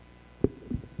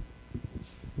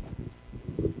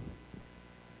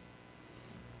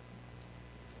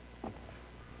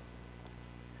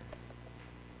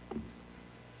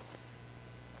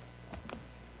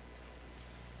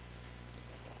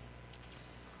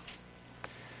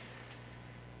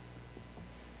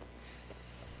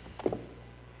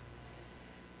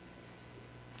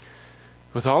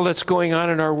With all that's going on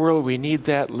in our world, we need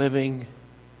that living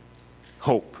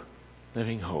hope.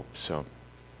 Living hope. So,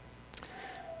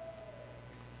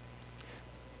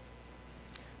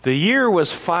 the year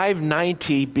was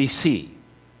 590 BC.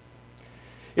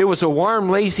 It was a warm,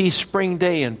 lazy spring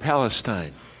day in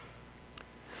Palestine.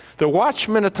 The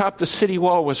watchman atop the city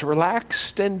wall was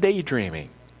relaxed and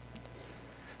daydreaming.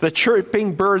 The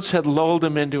chirping birds had lulled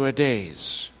him into a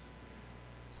daze.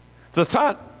 The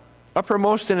thought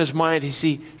uppermost in his mind as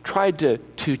he tried to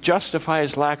justify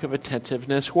his lack of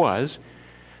attentiveness was,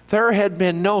 there had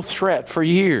been no threat for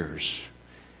years.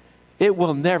 It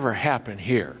will never happen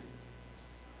here.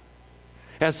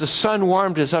 As the sun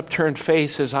warmed his upturned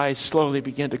face, his eyes slowly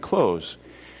began to close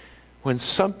when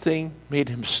something made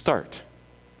him start.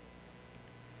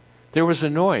 There was a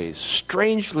noise,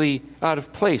 strangely out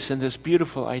of place in this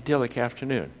beautiful, idyllic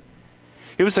afternoon.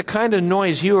 It was the kind of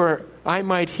noise you or I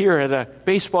might hear at a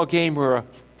baseball game or a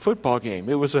football game.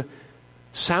 It was a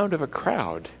sound of a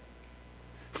crowd.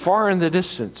 Far in the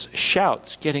distance,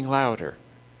 shouts getting louder.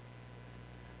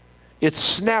 It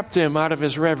snapped him out of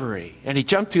his reverie, and he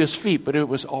jumped to his feet, but it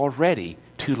was already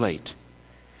too late.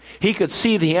 He could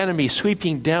see the enemy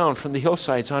sweeping down from the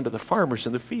hillsides onto the farmers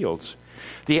in the fields,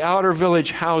 the outer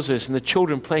village houses, and the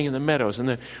children playing in the meadows, and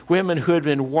the women who had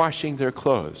been washing their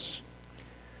clothes.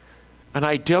 An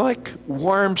idyllic,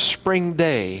 warm spring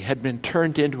day had been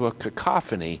turned into a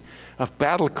cacophony of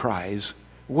battle cries,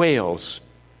 wails,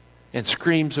 and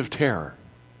screams of terror.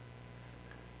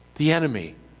 The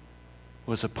enemy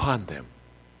was upon them.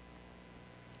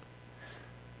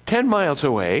 10 miles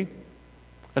away,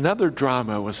 another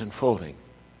drama was unfolding.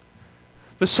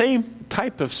 The same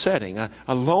type of setting, a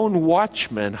lone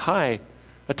watchman high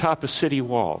atop a city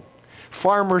wall.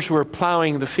 Farmers were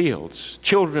plowing the fields.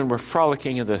 Children were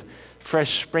frolicking in the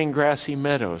fresh spring grassy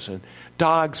meadows, and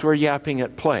dogs were yapping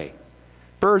at play.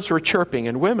 Birds were chirping,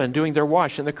 and women doing their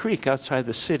wash in the creek outside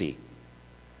the city.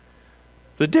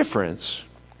 The difference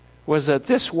was that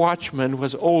this watchman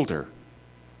was older,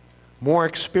 more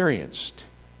experienced.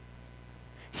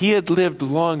 He had lived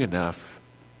long enough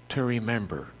to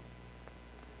remember.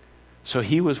 So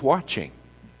he was watching,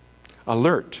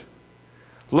 alert,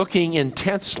 looking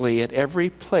intensely at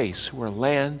every place where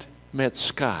land met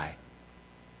sky.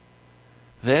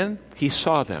 Then he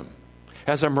saw them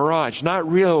as a mirage,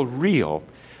 not real.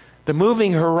 The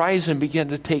moving horizon began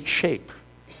to take shape.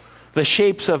 The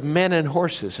shapes of men and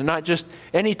horses, and not just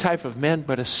any type of men,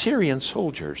 but Assyrian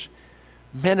soldiers,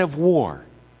 men of war,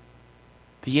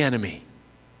 the enemy.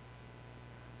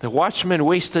 The watchman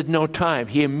wasted no time.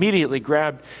 He immediately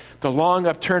grabbed the long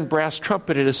upturned brass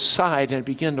trumpet at his side and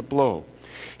began to blow.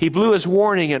 He blew his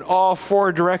warning in all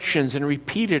four directions and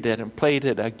repeated it and played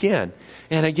it again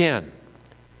and again.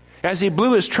 As he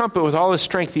blew his trumpet with all his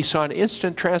strength, he saw an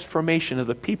instant transformation of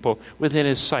the people within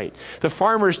his sight. The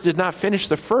farmers did not finish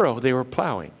the furrow they were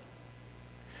plowing.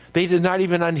 They did not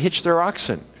even unhitch their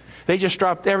oxen. They just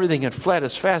dropped everything and fled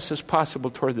as fast as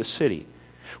possible toward the city.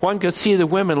 One could see the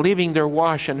women leaving their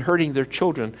wash and herding their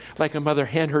children like a mother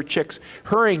hen her chicks,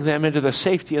 hurrying them into the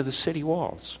safety of the city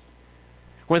walls.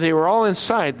 When they were all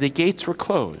inside, the gates were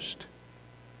closed.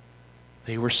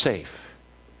 They were safe.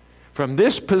 From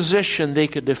this position, they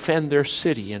could defend their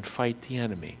city and fight the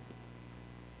enemy.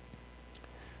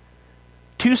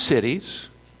 2 cities,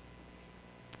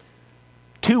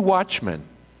 2 watchmen,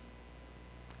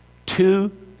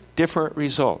 2 different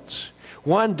results.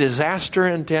 One disaster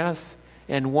and death,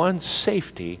 and one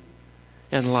safety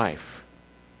and life.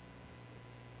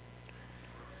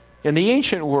 In the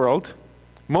ancient world,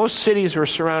 most cities were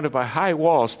surrounded by high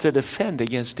walls to defend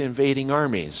against invading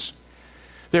armies.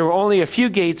 There were only a few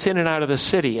gates in and out of the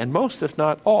city, and most, if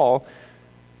not all,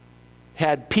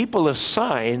 had people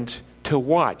assigned to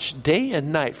watch day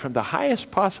and night from the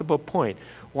highest possible point,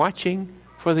 watching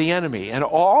for the enemy. And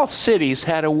all cities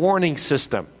had a warning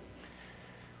system.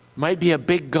 It might be a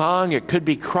big gong, it could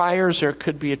be criers, or it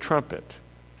could be a trumpet.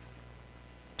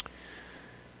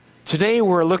 Today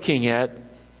we're looking at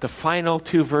the final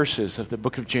 2 verses of the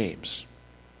book of James.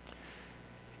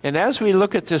 And as we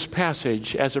look at this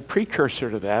passage, as a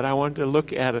precursor to that, I want to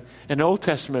look at an Old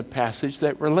Testament passage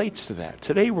that relates to that.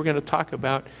 Today we're going to talk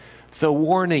about the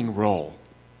warning roll.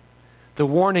 The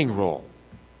warning roll.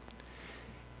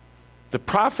 The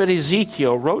prophet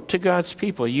Ezekiel wrote to God's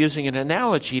people using an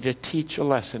analogy to teach a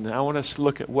lesson. And I want us to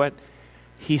look at what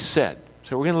he said.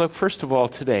 So we're going to look first of all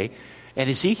today at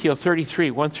Ezekiel 33,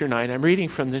 1 through 9. I'm reading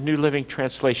from the New Living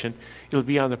Translation. It'll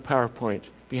be on the PowerPoint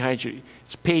behind you.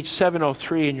 It's page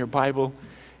 703 in your Bible.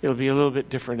 It'll be a little bit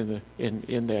different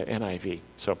in the NIV.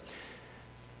 So,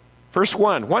 verse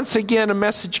 1, once again a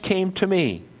message came to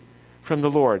me from the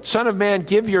Lord. Son of man,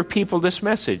 give your people this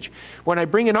message. When I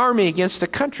bring an army against a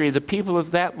country, the people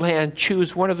of that land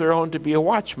choose one of their own to be a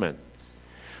watchman.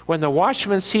 When the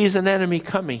watchman sees an enemy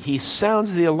coming, he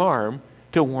sounds the alarm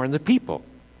to warn the people.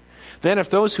 Then if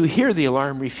those who hear the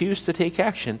alarm refuse to take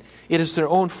action, it is their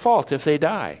own fault if they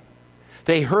die.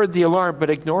 They heard the alarm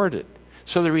but ignored it.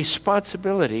 So the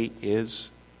responsibility is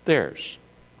theirs.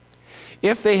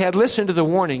 If they had listened to the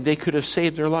warning, they could have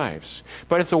saved their lives.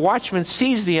 But if the watchman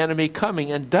sees the enemy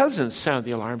coming and doesn't sound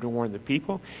the alarm to warn the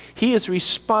people, he is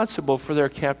responsible for their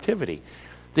captivity.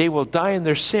 They will die in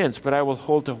their sins, but I will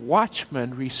hold the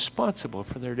watchman responsible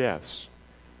for their deaths.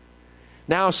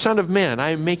 Now, Son of man,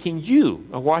 I am making you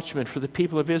a watchman for the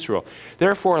people of Israel.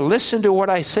 Therefore, listen to what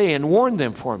I say and warn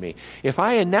them for me. If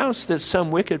I announce that some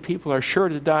wicked people are sure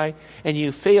to die, and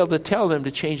you fail to tell them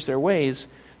to change their ways,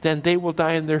 then they will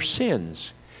die in their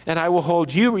sins, and I will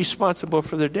hold you responsible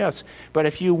for their deaths. But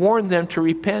if you warn them to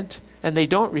repent, and they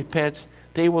don't repent,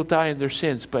 they will die in their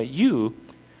sins, but you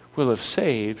will have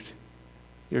saved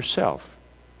yourself.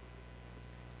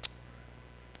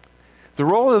 The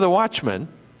role of the watchman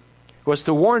was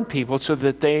to warn people so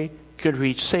that they could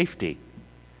reach safety.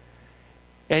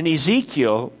 And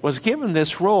Ezekiel was given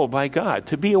this role by God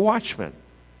to be a watchman.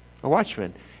 A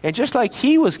watchman. And just like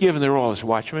he was given the role as a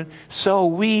watchman, so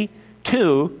we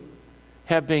too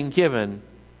have been given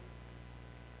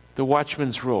the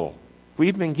watchman's role.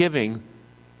 We've been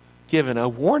given a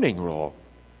warning role.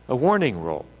 A warning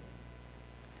role.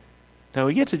 Now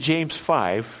we get to James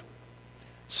 5,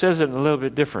 says it a little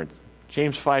bit different.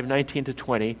 James 5, 19 to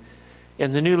 20.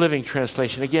 In the New Living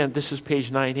Translation, again, this is page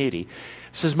 980. It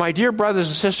says, my dear brothers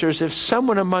and sisters, if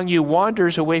someone among you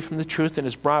wanders away from the truth and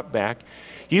is brought back,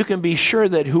 you can be sure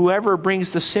that whoever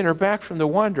brings the sinner back from the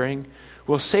wandering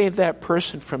will save that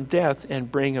person from death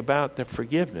and bring about the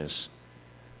forgiveness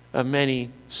of many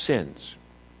sins.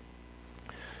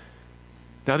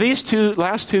 Now, these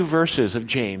last two verses of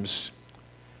James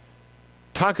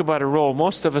talk about a role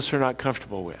most of us are not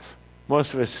comfortable with.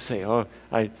 Most of us say,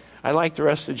 I like the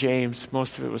rest of James.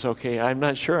 Most of it was okay. I'm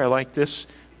not sure I like this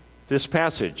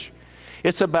passage.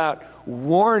 It's about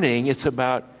warning. It's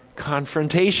about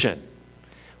confrontation.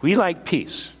 We like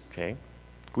peace, okay?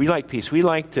 We like peace. We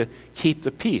like to keep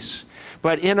the peace.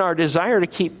 But in our desire to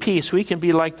keep peace, we can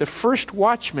be like the first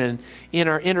watchman in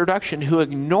our introduction who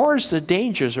ignores the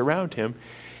dangers around him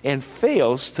and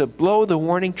fails to blow the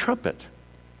warning trumpet.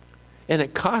 And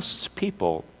it costs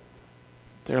people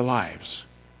their lives.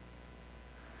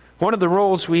 One of the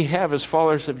roles we have as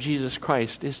followers of Jesus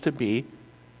Christ is to be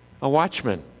a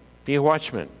watchman. Be a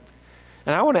watchman.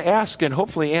 And I want to ask and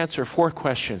hopefully answer 4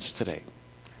 questions today.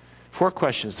 4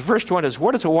 questions. The first one is,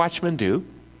 what does a watchman do?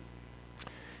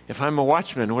 If I'm a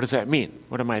watchman, what does that mean?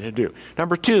 What am I to do?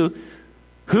 Number 2,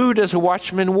 who does a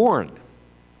watchman warn?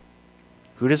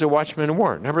 Who does a watchman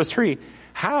warn? Number 3,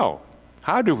 how?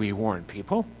 How do we warn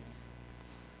people?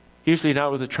 Usually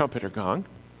not with a trumpet or gong.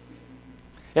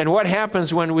 And what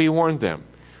happens when we warn them?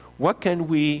 What can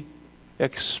we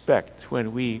expect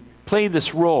when we play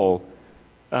this role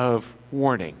of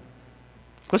warning?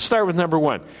 Let's start with number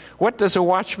 1. What does a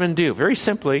watchman do? Very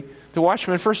simply, the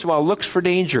watchman, first of all, looks for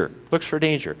danger. Looks for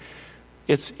danger.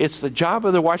 It's the job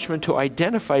of the watchman to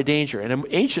identify danger. And in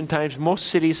ancient times, most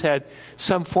cities had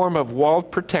some form of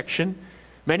walled protection.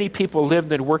 Many people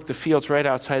lived and worked the fields right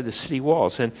outside the city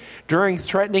walls. And during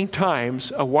threatening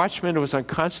times, a watchman was on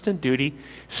constant duty,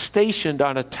 stationed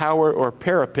on a tower or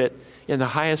parapet in the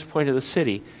highest point of the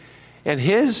city. And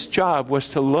his job was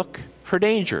to look for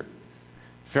danger.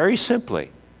 Very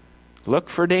simply, look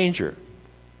for danger.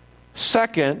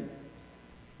 Second,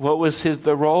 what was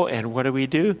the role and what do we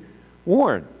do?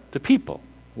 Warn the people.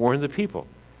 Warn the people.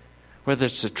 Whether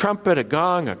it's a trumpet, a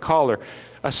gong, a call, or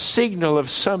a signal of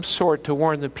some sort to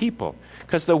warn the people.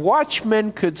 Because the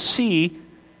watchman could see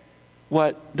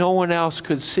what no one else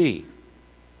could see.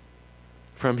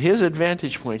 From his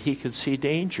vantage point, he could see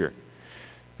danger.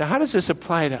 Now, how does this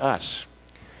apply to us?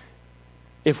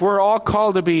 If we're all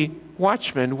called to be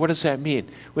watchmen, what does that mean?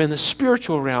 Well, in the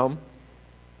spiritual realm,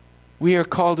 we are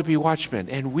called to be watchmen,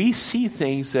 and we see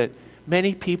things that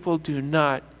many people do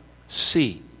not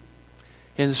see.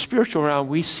 In the spiritual realm,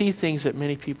 we see things that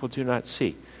many people do not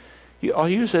see. I'll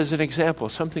use as an example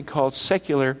something called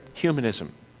secular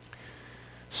humanism.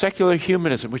 Secular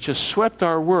humanism, which has swept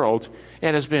our world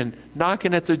and has been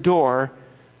knocking at the door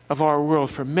of our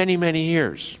world for many, many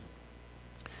years.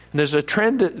 And there's a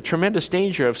tremendous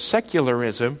danger of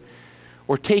secularism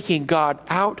or taking God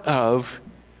out of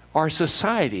our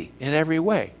society in every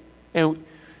way. And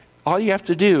all you have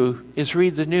to do is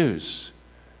read the news.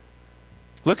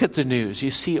 Look at the news. You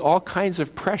see all kinds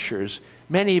of pressures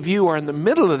Many of you are in the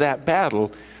middle of that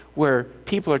battle where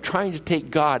people are trying to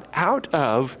take God out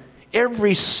of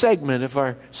every segment of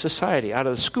our society, out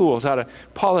of the schools, out of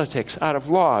politics, out of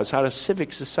laws, out of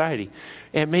civic society.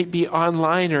 It may be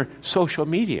online or social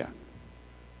media.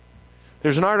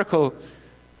 There's an article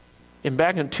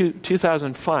back in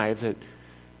 2005 that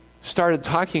started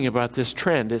talking about this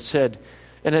trend. It said,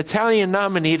 an Italian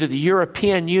nominee to the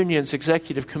European Union's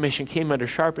Executive Commission came under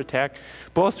sharp attack,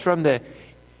 both from the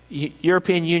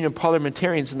European Union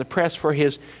parliamentarians and the press, for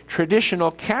his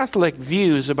traditional Catholic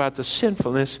views about the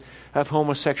sinfulness of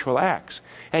homosexual acts.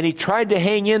 And he tried to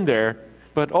hang in there,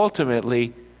 but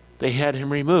ultimately they had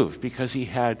him removed because he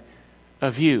had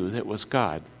a view that was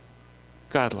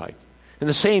godlike. In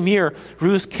the same year,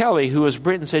 Ruth Kelly, who was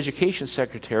Britain's education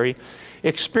secretary,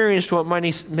 experienced what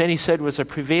many said was a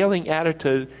prevailing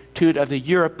attitude of the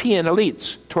European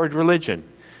elites toward religion,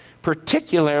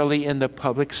 particularly in the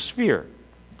public sphere.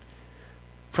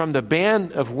 From the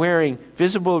ban of wearing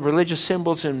visible religious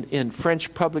symbols in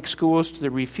French public schools to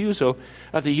the refusal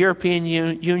of the European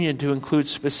Union to include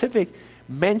specific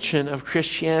mention of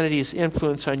Christianity's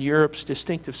influence on Europe's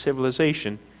distinctive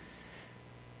civilization,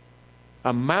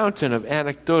 a mountain of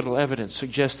anecdotal evidence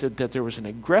suggested that there was an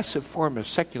aggressive form of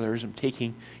secularism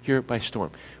taking Europe by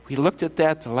storm. We looked at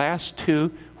that the last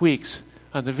 2 weeks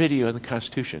on the video in the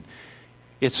Constitution.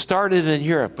 It started in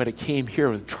Europe, but it came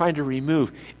here with trying to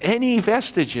remove any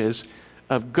vestiges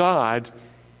of God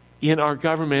in our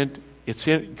government. It's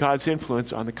God's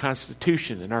influence on the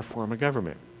Constitution and our form of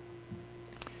government.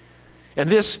 And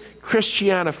this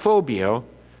Christianophobia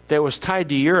that was tied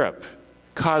to Europe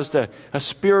caused a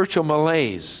spiritual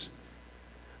malaise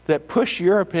that pushed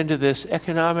Europe into this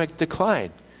economic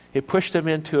decline. It pushed them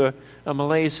into a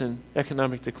malaise and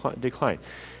economic decline.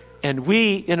 And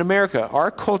we, in America,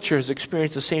 our culture has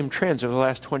experienced the same trends over the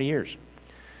last 20 years.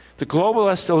 The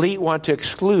globalist elite want to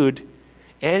exclude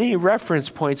any reference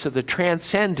points of the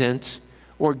transcendent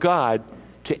or God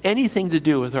to anything to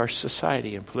do with our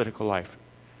society and political life.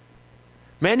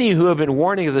 Many who have been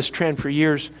warning of this trend for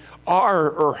years are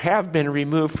or have been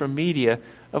removed from media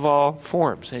of all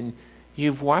forms. And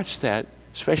you've watched that,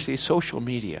 especially social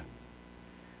media.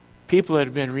 People that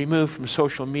have been removed from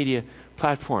social media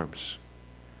platforms.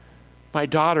 My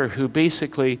daughter, who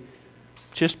basically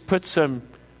just put some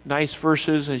nice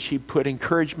verses and she put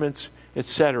encouragements,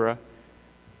 etc.,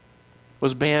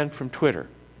 was banned from Twitter.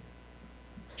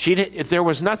 If there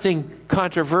was nothing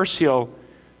controversial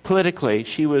politically,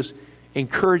 she was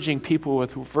encouraging people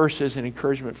with verses and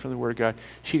encouragement from the Word of God.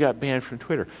 She got banned from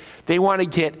Twitter. They want to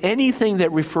get anything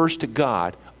that refers to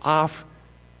God out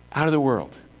of the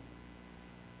world.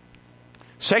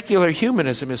 Secular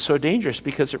humanism is so dangerous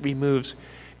because it removes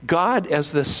God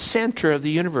as the center of the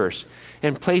universe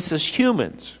and places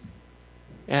humans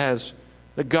as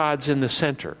the gods in the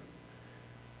center.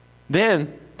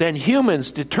 Then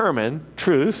humans determine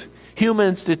truth,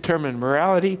 humans determine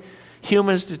morality,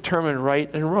 humans determine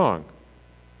right and wrong.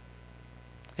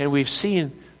 And we've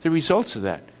seen the results of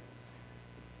that.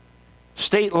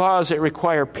 State laws that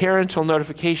require parental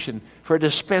notification for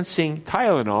dispensing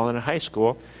Tylenol in a high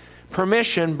school,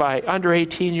 permission by under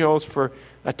 18-year-olds for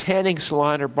a tanning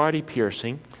salon or body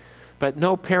piercing, but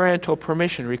no parental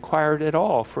permission required at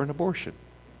all for an abortion.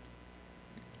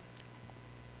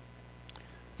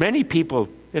 Many people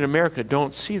in America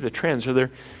don't see the trends, or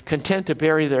they're content to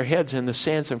bury their heads in the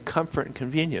sands of comfort and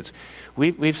convenience.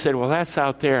 We've said, well, that's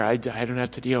out there. I don't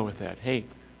have to deal with that. Hey,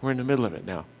 we're in the middle of it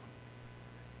now.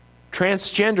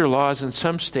 Transgender laws in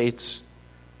some states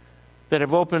that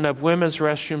have opened up women's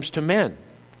restrooms to men.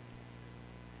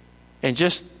 And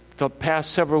just the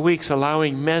past several weeks,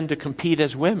 allowing men to compete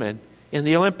as women in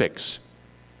the Olympics.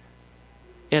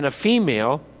 And a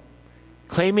female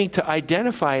claiming to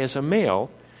identify as a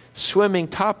male swimming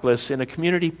topless in a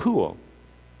community pool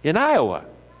in Iowa.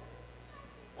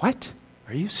 What?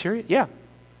 Are you serious? Yeah.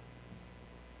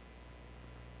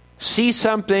 See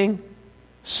something,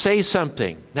 say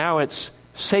something. Now it's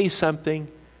say something,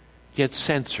 get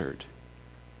censored.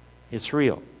 It's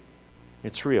real.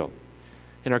 It's real.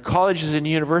 In our colleges and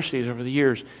universities over the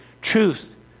years,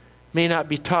 truth may not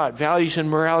be taught. Values and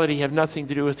morality have nothing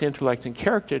to do with intellect, and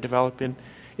character development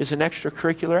is an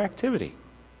extracurricular activity.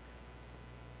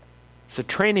 It's a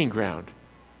training ground.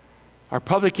 Our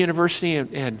public university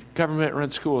and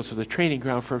government-run schools are the training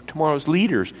ground for tomorrow's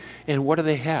leaders. And what do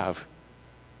they have?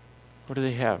 What do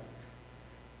they have?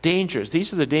 Dangers.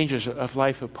 These are the dangers of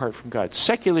life apart from God.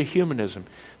 Secular humanism,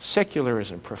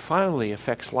 secularism profoundly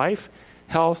affects life,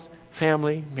 health,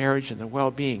 family, marriage, and the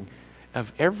well-being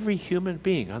of every human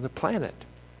being on the planet.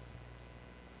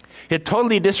 It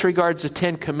totally disregards the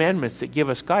 10 commandments that give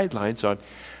us guidelines on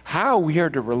how we are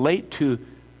to relate to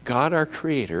God, our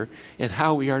Creator, and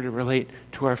how we are to relate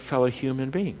to our fellow human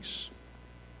beings.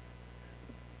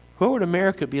 What would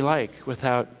America be like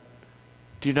without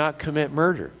do not commit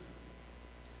murder,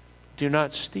 do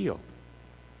not steal,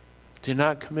 do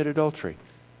not commit adultery?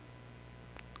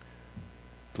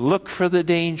 Look for the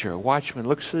danger. A watchman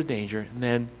looks for the danger and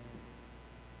then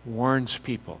warns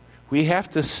people. We have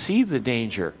to see the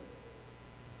danger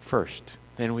first,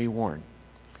 then we warn.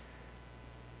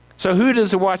 So who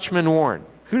does a watchman warn?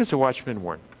 Who does a watchman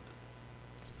warn?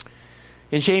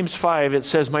 In James 5, it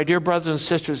says, "My dear brothers and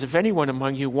sisters, if anyone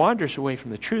among you wanders away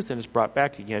from the truth and is brought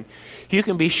back again, you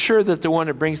can be sure that the one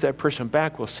that brings that person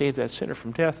back will save that sinner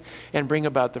from death and bring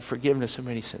about the forgiveness of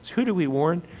many sins." Who do we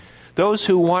warn? Those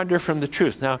who wander from the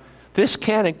truth. Now, this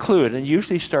can include, and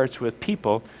usually starts with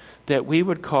people that we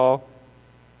would call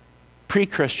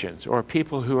pre-Christians or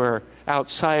people who are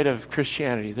outside of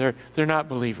Christianity. They're not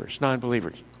believers,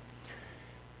 non-believers.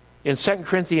 In 2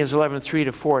 Corinthians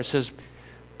 11:3-4, it says,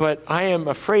 "But I am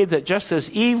afraid that just as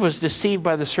Eve was deceived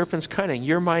by the serpent's cunning,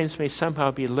 your minds may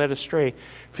somehow be led astray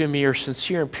from your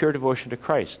sincere and pure devotion to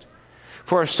Christ.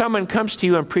 For if someone comes to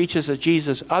you and preaches a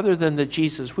Jesus other than the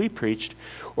Jesus we preached,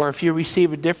 or if you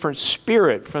receive a different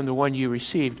spirit from the one you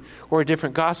received, or a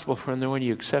different gospel from the one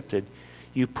you accepted,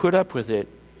 you put up with it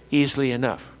easily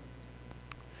enough."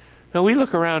 Now we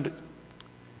look around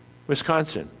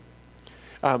Wisconsin.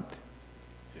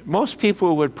 Most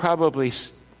people would probably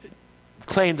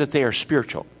claim that they are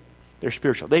spiritual. They're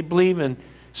spiritual. They believe in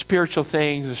spiritual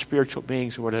things or spiritual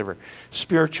beings or whatever.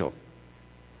 Spiritual.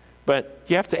 But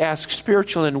you have to ask,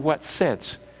 spiritual in what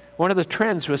sense? One of the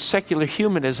trends with secular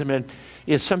humanism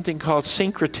is something called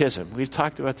syncretism. We've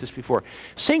talked about this before.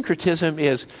 Syncretism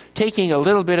is taking a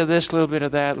little bit of this, a little bit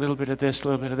of that, a little bit of this, a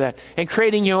little bit of that, and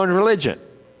creating your own religion.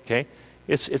 Okay?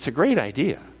 It's a great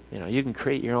idea. You know, you can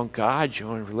create your own God, your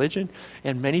own religion,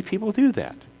 and many people do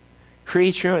that.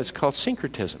 Create your own. It's called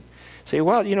syncretism. Say,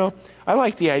 well, you know, I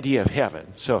like the idea of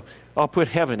heaven, so I'll put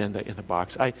heaven in the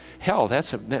box. Hell,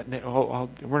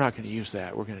 we're not going to use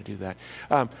that. We're going to do that.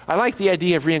 I like the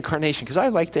idea of reincarnation because I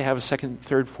like to have a second,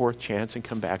 third, fourth chance and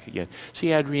come back again. So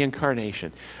you add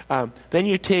reincarnation. Then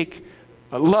you take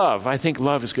love. I think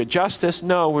love is good. Justice?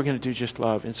 No, we're going to do just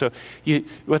love. And so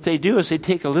what they do is they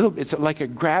take it's like a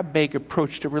grab bag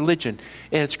approach to religion,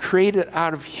 and it's created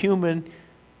out of human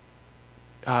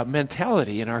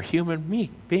mentality in our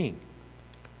human being.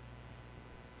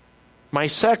 My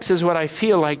sex is what I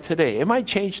feel like today. It might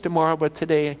change tomorrow, but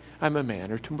today I'm a man,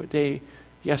 or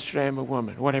yesterday I'm a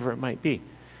woman, whatever it might be.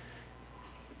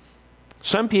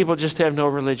 Some people just have no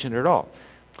religion at all.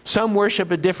 Some worship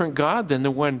a different God than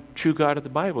the one true God of the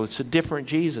Bible. It's a different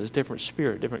Jesus, different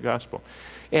spirit, different gospel.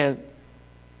 And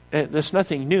there's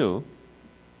nothing new.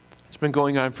 It's been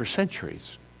going on for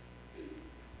centuries.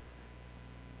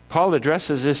 Paul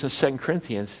addresses this in 2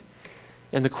 Corinthians.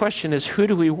 And the question is, who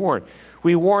do we warn?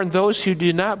 We warn those who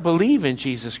do not believe in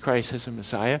Jesus Christ as a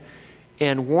Messiah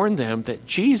and warn them that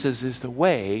Jesus is the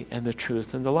way and the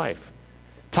truth and the life.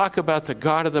 Talk about the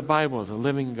God of the Bible, the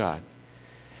living God.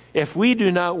 If we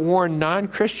do not warn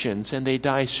non-Christians and they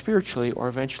die spiritually or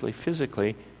eventually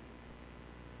physically,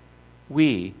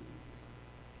 we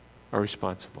are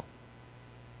responsible.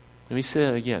 Let me say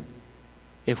that again.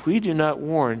 If we do not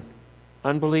warn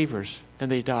unbelievers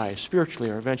and they die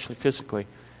spiritually or eventually physically,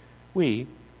 we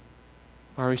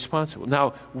are responsible.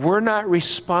 Now, we're not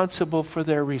responsible for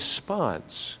their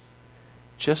response,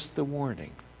 just the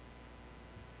warning.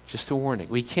 Just the warning.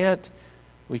 We can't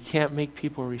make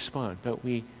people respond, but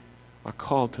we are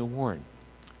called to warn.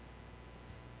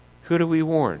 Who do we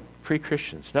warn?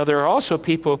 Pre-Christians. Now, there are also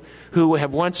people who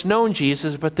have once known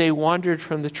Jesus, but they wandered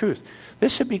from the truth.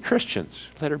 This would be Christians.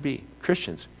 Letter B,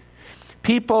 Christians.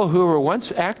 People who were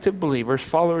once active believers,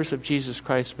 followers of Jesus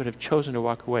Christ, but have chosen to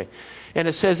walk away. And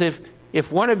it says,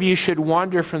 if one of you should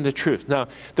wander from the truth. Now,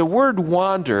 the word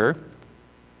wander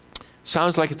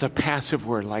sounds like it's a passive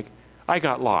word, like, I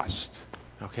got lost.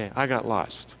 Okay, I got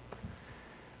lost.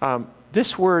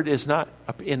 This word is not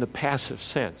in the passive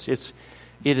sense. It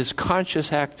is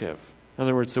conscious active. In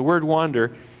other words, the word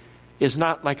wander is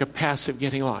not like a passive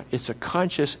getting lost. It's a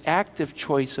conscious active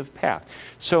choice of path.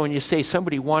 So when you say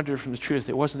somebody wandered from the truth,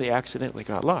 it wasn't they accidentally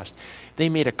got lost. They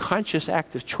made a conscious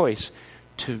active choice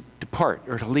to depart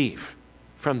or to leave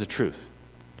from the truth.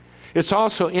 It's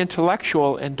also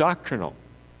intellectual and doctrinal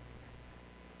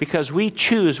because we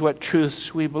choose what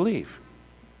truths we believe.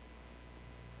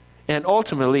 And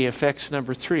ultimately affects,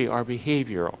 number 3, our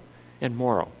behavioral and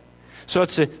moral. So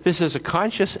this is a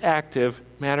conscious, active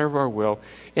matter of our will,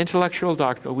 intellectual,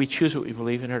 doctrinal. We choose what we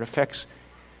believe, and it affects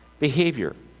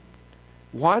behavior.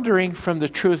 Wandering from the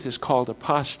truth is called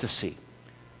apostasy.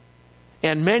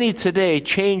 And many today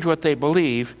change what they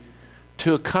believe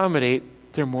to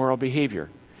accommodate their moral behavior.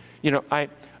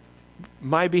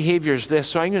 My behavior is this,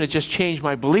 so I'm going to just change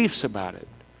my beliefs about it.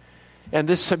 And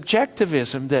this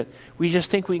subjectivism that we just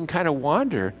think we can kind of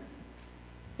wander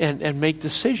and make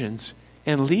decisions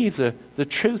and leave the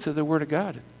truth of the Word of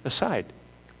God aside.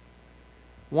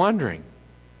 Wandering.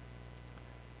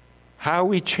 How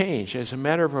we change, as a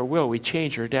matter of our will, we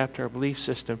change or adapt our belief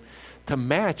system to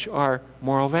match our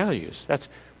moral values. That's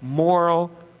moral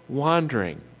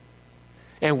wandering.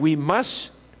 And we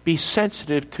must be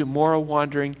sensitive to moral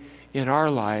wandering in our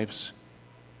lives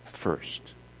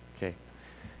first. Okay?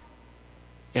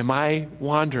 Am I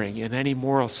wandering in any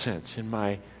moral sense in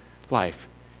my life?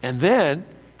 And then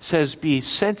it says be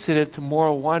sensitive to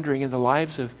moral wandering in the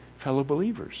lives of fellow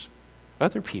believers,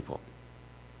 other people,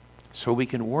 so we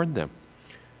can warn them.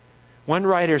 One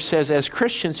writer says, as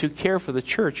Christians who care for the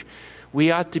church,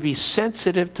 we ought to be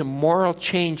sensitive to moral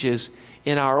changes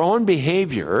in our own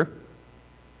behavior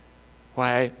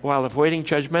while avoiding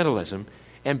judgmentalism,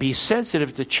 and be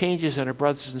sensitive to changes in our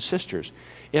brothers and sisters.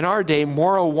 In our day,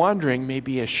 moral wandering may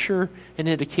be as sure an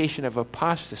indication of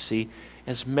apostasy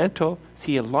as mental,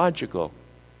 theological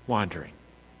wandering.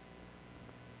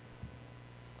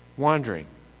 Wandering.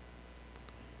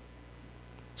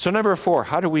 So number 4,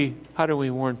 how do we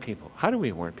warn people? How do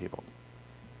we warn people?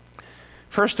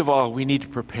 First of all, we need to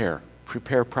prepare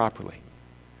properly.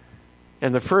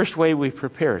 And the first way we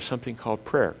prepare is something called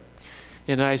prayer.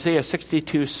 In Isaiah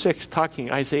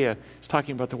 62:6, Isaiah is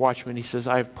talking about the watchmen. He says,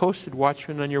 I have posted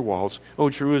watchmen on your walls, O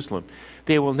Jerusalem.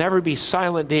 They will never be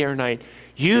silent day or night.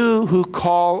 You who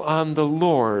call on the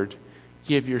Lord,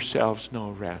 give yourselves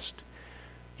no rest.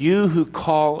 You who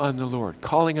call on the Lord.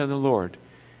 Calling on the Lord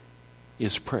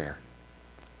is prayer.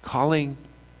 Calling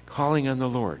on the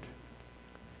Lord.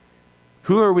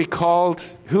 Who are we called?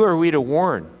 Who are we to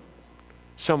warn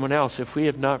someone else if we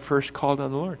have not first called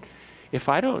on the Lord? If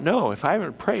I don't know, if I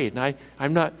haven't prayed, and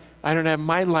I don't have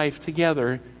my life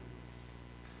together,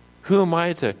 who am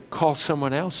I to call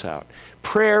someone else out?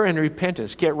 Prayer and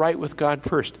repentance. Get right with God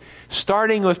first.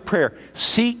 Starting with prayer.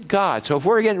 Seek God. So if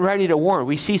we're getting ready to warn,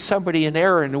 we see somebody in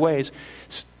error in the ways,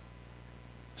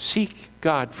 seek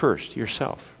God first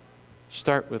yourself.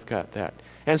 Start with God, that.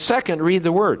 And second, read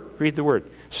the Word. Read the Word.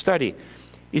 Study.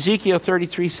 Ezekiel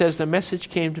 33 says, the message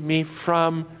came to me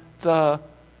from the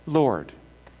Lord.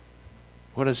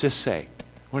 What does this say?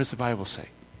 What does the Bible say?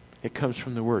 It comes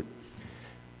from the Word.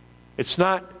 It's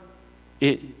not,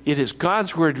 it is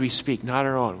God's Word we speak, not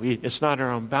our own. It's not our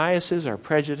own biases, our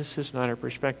prejudices, not our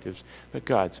perspectives, but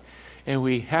God's. And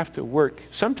we have to work,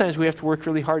 sometimes we have to work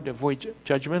really hard to avoid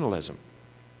judgmentalism.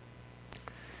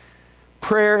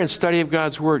 Prayer and study of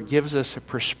God's Word gives us a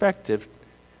perspective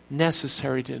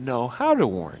necessary to know how to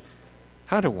warn.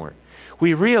 How to warn.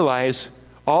 We realize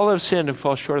all have sinned and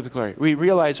fall short of the glory. We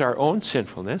realize our own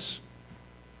sinfulness.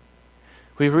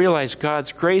 We realize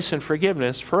God's grace and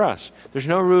forgiveness for us. There's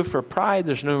no room for pride.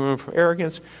 There's no room for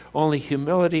arrogance. Only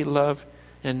humility, love,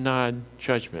 and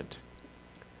non-judgment.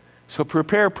 So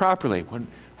prepare properly. When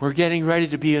we're getting ready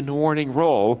to be in the warning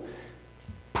role,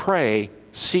 pray,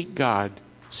 seek God,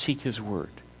 seek His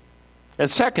Word. And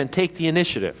second, take the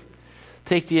initiative.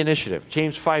 Take the initiative.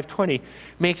 James 5:20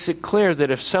 makes it clear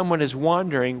that if someone is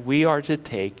wandering, we are to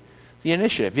take the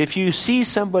initiative. If you see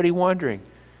somebody wandering,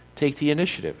 take the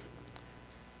initiative.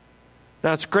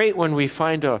 Now, it's great when we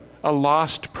find a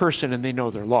lost person and they know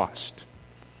they're lost.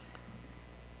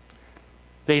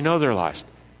 They know they're lost.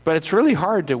 But it's really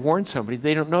hard to warn somebody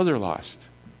they don't know they're lost.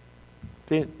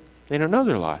 They don't know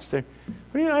they're lost.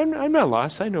 I'm not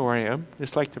lost. I know where I am.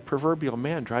 It's like the proverbial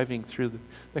man driving through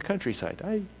the countryside.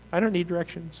 I don't need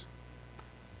directions.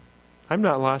 I'm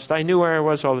not lost. I knew where I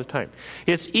was all the time.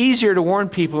 It's easier to warn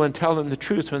people and tell them the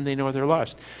truth when they know they're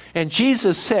lost. And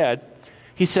Jesus said,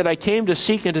 He said, I came to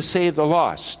seek and to save the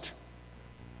lost.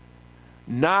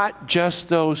 Not just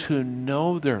those who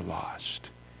know they're lost.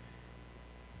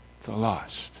 The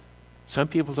lost. Some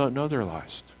people don't know they're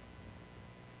lost.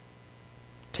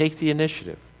 Take the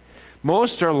initiative.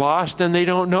 Most are lost and they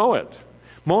don't know it.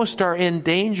 Most are in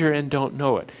danger and don't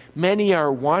know it. Many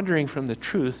are wandering from the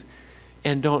truth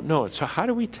and don't know it. So how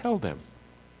do we tell them?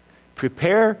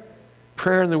 Prepare,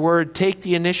 prayer and the Word, take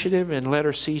the initiative, and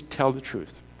letter C, tell the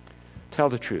truth. Tell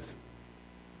the truth.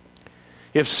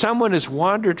 If someone has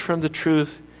wandered from the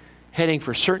truth, heading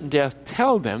for certain death,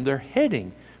 tell them they're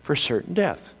heading for certain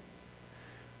death.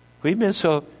 We've been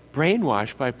so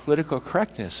brainwashed by political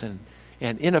correctness and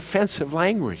inoffensive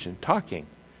language and talking.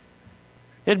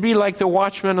 It'd be like the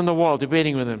watchman on the wall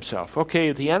debating with himself.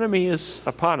 Okay, the enemy is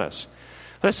upon us.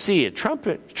 Let's see it.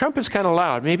 Trumpet's kind of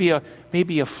loud. Maybe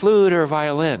a flute or a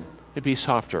violin. It'd be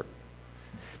softer.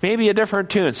 Maybe a different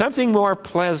tune. Something more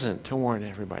pleasant to warn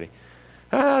everybody.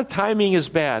 Timing is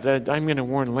bad. I'm going to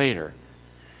warn later.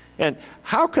 And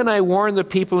how can I warn the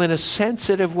people in a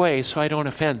sensitive way so I don't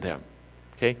offend them?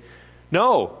 Okay?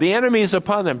 No, the enemy is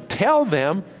upon them. Tell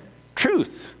them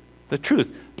truth. The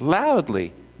truth.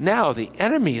 Loudly. Now the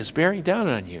enemy is bearing down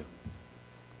on you.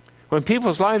 When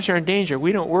people's lives are in danger,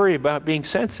 we don't worry about being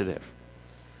sensitive.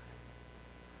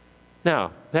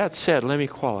 Now, that said, let me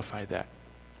qualify that.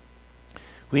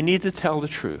 We need to tell the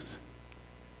truth.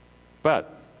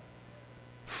 But,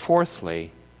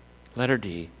 fourthly, letter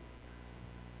D,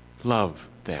 love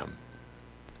them.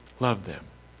 Love them.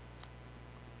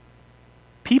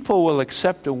 People will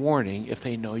accept a warning if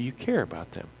they know you care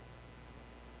about them.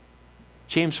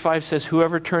 James 5 says,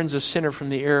 whoever turns a sinner from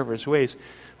the error of his ways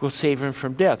will save him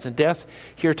from death. And death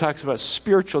here talks about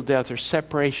spiritual death or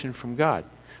separation from God.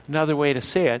 Another way to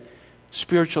say it,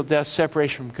 spiritual death,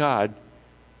 separation from God,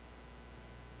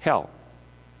 hell.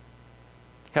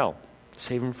 Hell.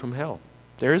 Save him from hell.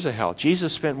 There is a hell.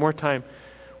 Jesus spent more time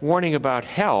warning about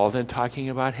hell than talking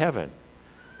about heaven.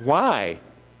 Why?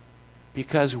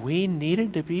 Because we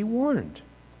needed to be warned.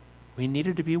 We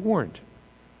needed to be warned.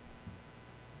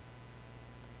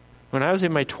 When I was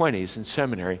in my 20s in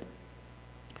seminary,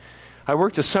 I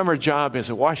worked a summer job as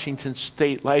a Washington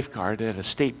State lifeguard at a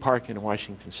state park in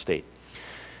Washington State.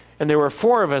 And there were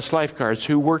 4 of us lifeguards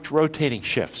who worked rotating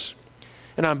shifts.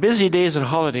 And on busy days and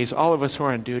holidays, all of us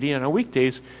were on duty. And on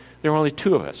weekdays, there were only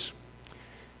 2 of us.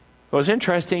 It was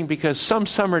interesting because some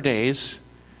summer days,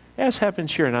 as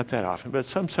happens here, not that often, but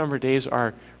some summer days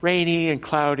are rainy and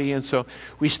cloudy. And so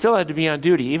we still had to be on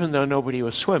duty, even though nobody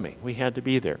was swimming. We had to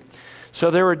be there. So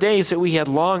there were days that we had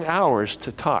long hours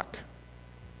to talk.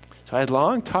 So I had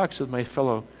long talks with my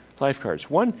fellow lifeguards.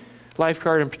 One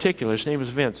lifeguard in particular, his name was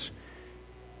Vince,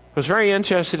 was very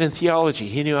interested in theology.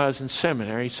 He knew I was in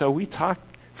seminary, so we talked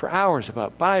for hours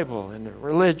about Bible and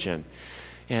religion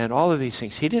and all of these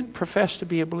things. He didn't profess to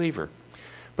be a believer.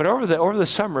 But over the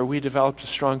summer, we developed a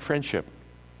strong friendship.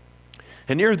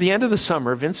 And near the end of the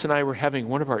summer, Vince and I were having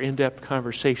one of our in-depth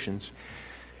conversations,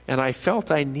 and I felt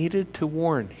I needed to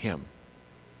warn him.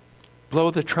 Blow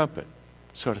the trumpet,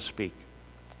 so to speak.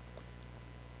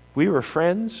 We were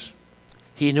friends.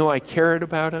 He knew I cared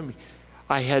about him.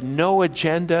 I had no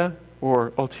agenda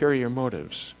or ulterior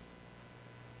motives.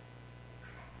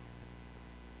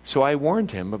 So I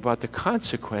warned him about the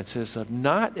consequences of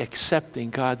not accepting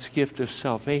God's gift of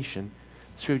salvation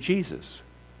through Jesus.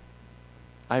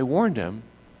 I warned him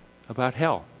about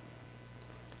hell.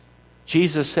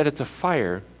 Jesus said it's a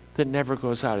fire that never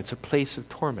goes out. It's a place of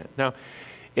torment. Now,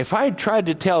 if I had tried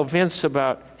to tell Vince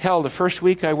about hell the first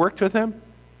week I worked with him,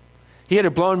 he would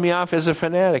have blown me off as a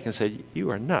fanatic and said,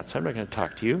 you are nuts. I'm not going to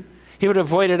talk to you. He would have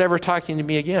avoided ever talking to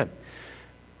me again.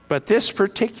 But this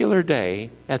particular day,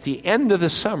 at the end of the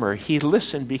summer, he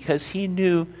listened because he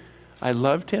knew I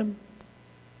loved him.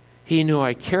 He knew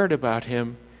I cared about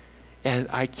him. And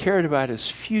I cared about his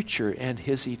future and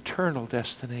his eternal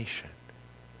destination.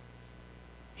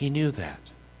 He knew that.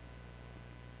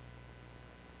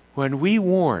 When we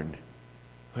warn,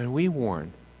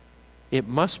 it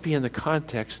must be in the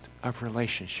context of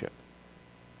relationship.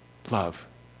 Love.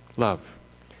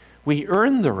 We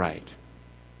earn the right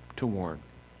to warn.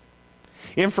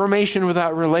 Information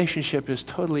without relationship is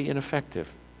totally ineffective.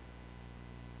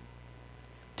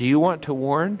 Do you want to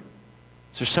warn?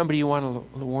 Is there somebody you want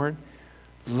to warn?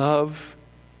 Love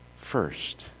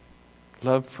first.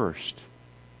 Love first.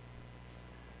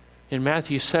 In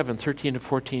Matthew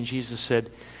 7:13-14, Jesus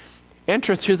said,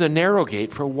 enter through the narrow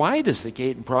gate, for wide is the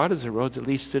gate and broad is the road that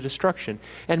leads to destruction.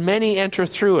 And many enter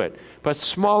through it. But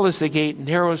small is the gate,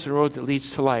 narrow is the road that leads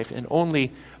to life, and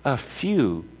only a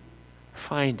few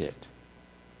find it.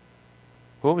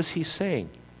 What was he saying?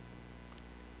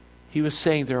 He was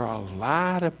saying there are a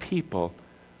lot of people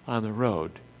on the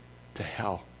road to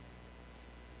hell.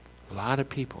 A lot of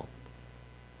people.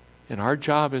 And our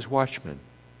job as watchmen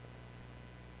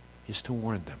is to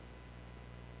warn them.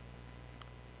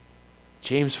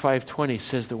 James 5:20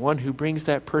 says the one who brings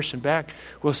that person back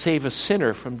will save a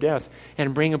sinner from death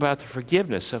and bring about the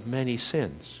forgiveness of many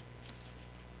sins.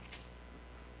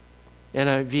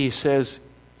 NIV says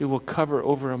it will cover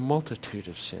over a multitude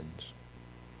of sins.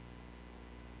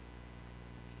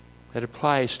 That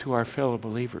applies to our fellow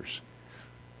believers.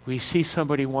 We see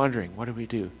somebody wandering. What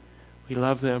do? We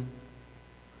love them,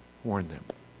 warn them.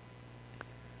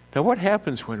 Now what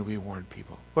happens when we warn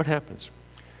people? What happens?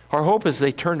 Our hope is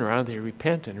they turn around, they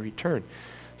repent and return.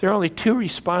 There are only two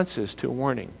responses to a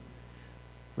warning: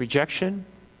 rejection,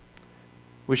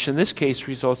 which in this case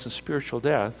results in spiritual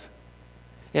death,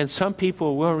 and some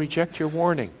people will reject your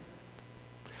warning.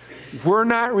 We're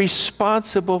not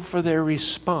responsible for their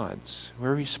response.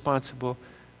 We're responsible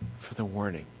for the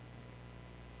warning.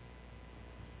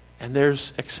 And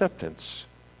there's acceptance.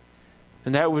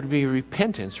 And that would be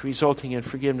repentance, resulting in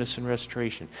forgiveness and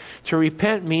restoration. To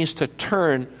repent means to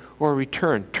turn or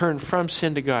return. Turn from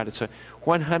sin to God. It's a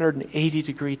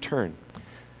 180-degree turn.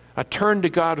 A turn to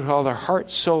God with all their heart,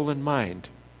 soul, and mind.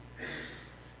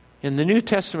 In the New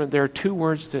Testament, there are two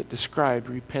words that describe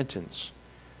repentance: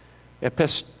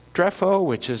 epistrepho,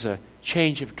 which is a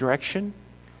change of direction,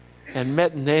 and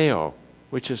metanoeo,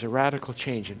 which is a radical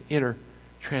change, an inner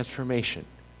transformation.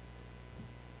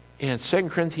 And 2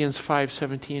 Corinthians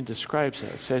 5:17 describes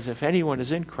that. It says, if anyone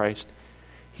is in Christ,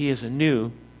 he is a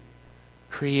new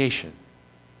creation.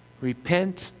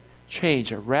 Repent,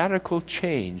 change, a radical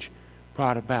change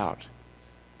brought about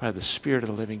by the Spirit of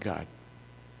the living God.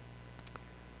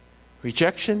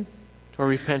 Rejection or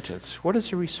repentance? What is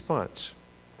the response?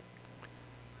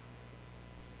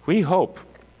 We hope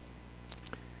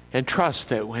and trust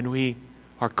that when we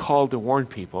are called to warn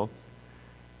people,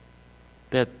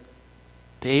 that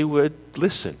they would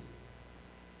listen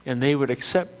and they would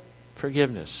accept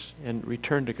forgiveness and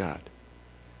return to God.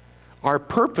 Our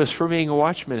purpose for being a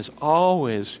watchman is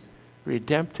always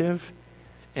redemptive,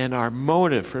 and our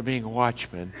motive for being a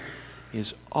watchman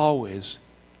is always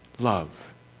love.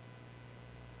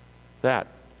 That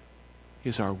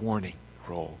is our warning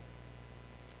role.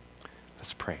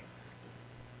 Let's pray.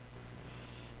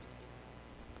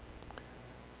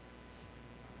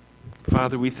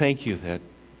 Father, we thank you that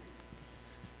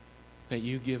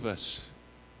you give us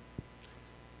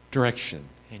direction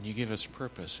and you give us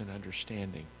purpose and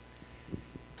understanding.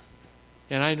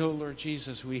 And I know, Lord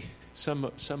Jesus, some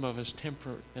of us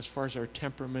as far as our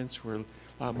temperaments, we're a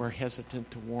lot more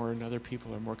hesitant to warn. Other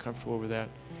people are more comfortable with that.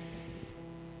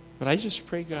 But I just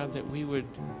pray, God, that we would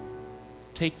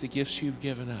take the gifts you've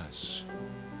given us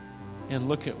and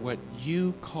look at what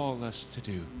you call us to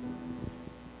do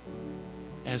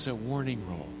as a warning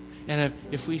role. And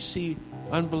if we see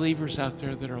unbelievers out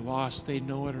there that are lost, they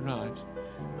know it or not,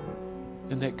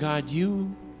 and that, God,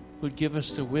 you would give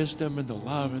us the wisdom and the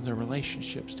love and the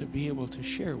relationships to be able to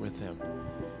share with them,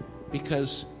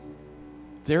 because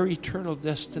their eternal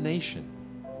destination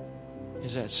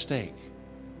is at stake.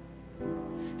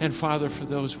 And Father, for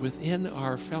those within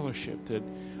our fellowship that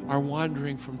are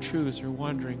wandering from truth or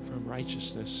wandering from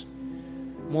righteousness,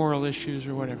 moral issues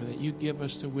or whatever, that you give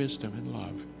us the wisdom and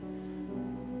love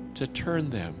to turn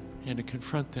them and to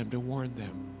confront them, to warn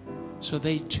them, so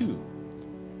they too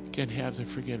can have the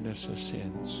forgiveness of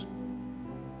sins.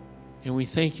 And we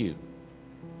thank you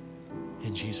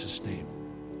in Jesus' name.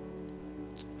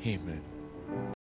 Amen.